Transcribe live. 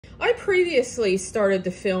I previously started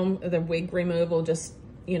to film the wig removal, just,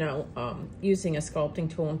 you know, using a sculpting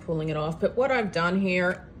tool and pulling it off. But what I've done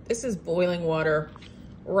here, this is boiling water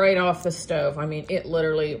right off the stove. I mean, it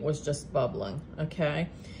literally was just bubbling, okay?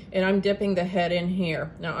 And I'm dipping the head in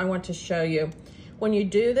here. Now, I want to show you. When you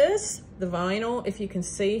do this, the vinyl, if you can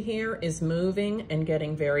see here, is moving and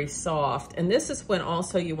getting very soft. And this is when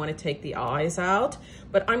also you want to take the eyes out,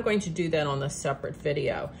 but I'm going to do that on a separate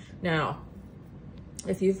video. Now,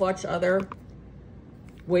 if you've watched other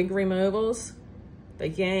wig removals, they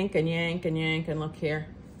yank and yank and yank, and look here.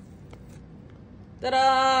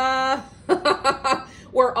 Ta-da!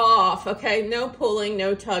 We're off, okay? No pulling,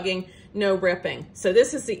 no tugging, no ripping. So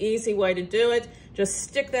this is the easy way to do it. Just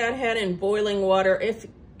stick that head in boiling water.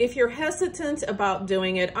 If you're hesitant about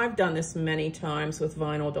doing it, I've done this many times with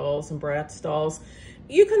vinyl dolls and Bratz dolls.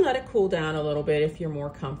 You can let it cool down a little bit if you're more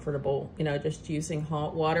comfortable, you know, just using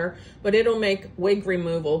hot water, but it'll make wig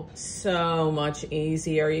removal so much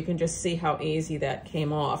easier. You can just see how easy that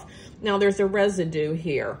came off. Now there's a residue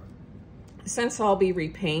here. Since I'll be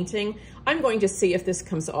repainting, I'm going to see if this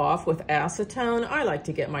comes off with acetone. I like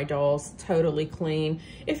to get my dolls totally clean.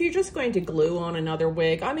 If you're just going to glue on another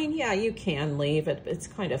wig, I mean, yeah, you can leave it. It's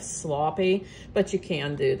kind of sloppy, but you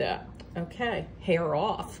can do that. Okay, hair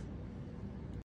off.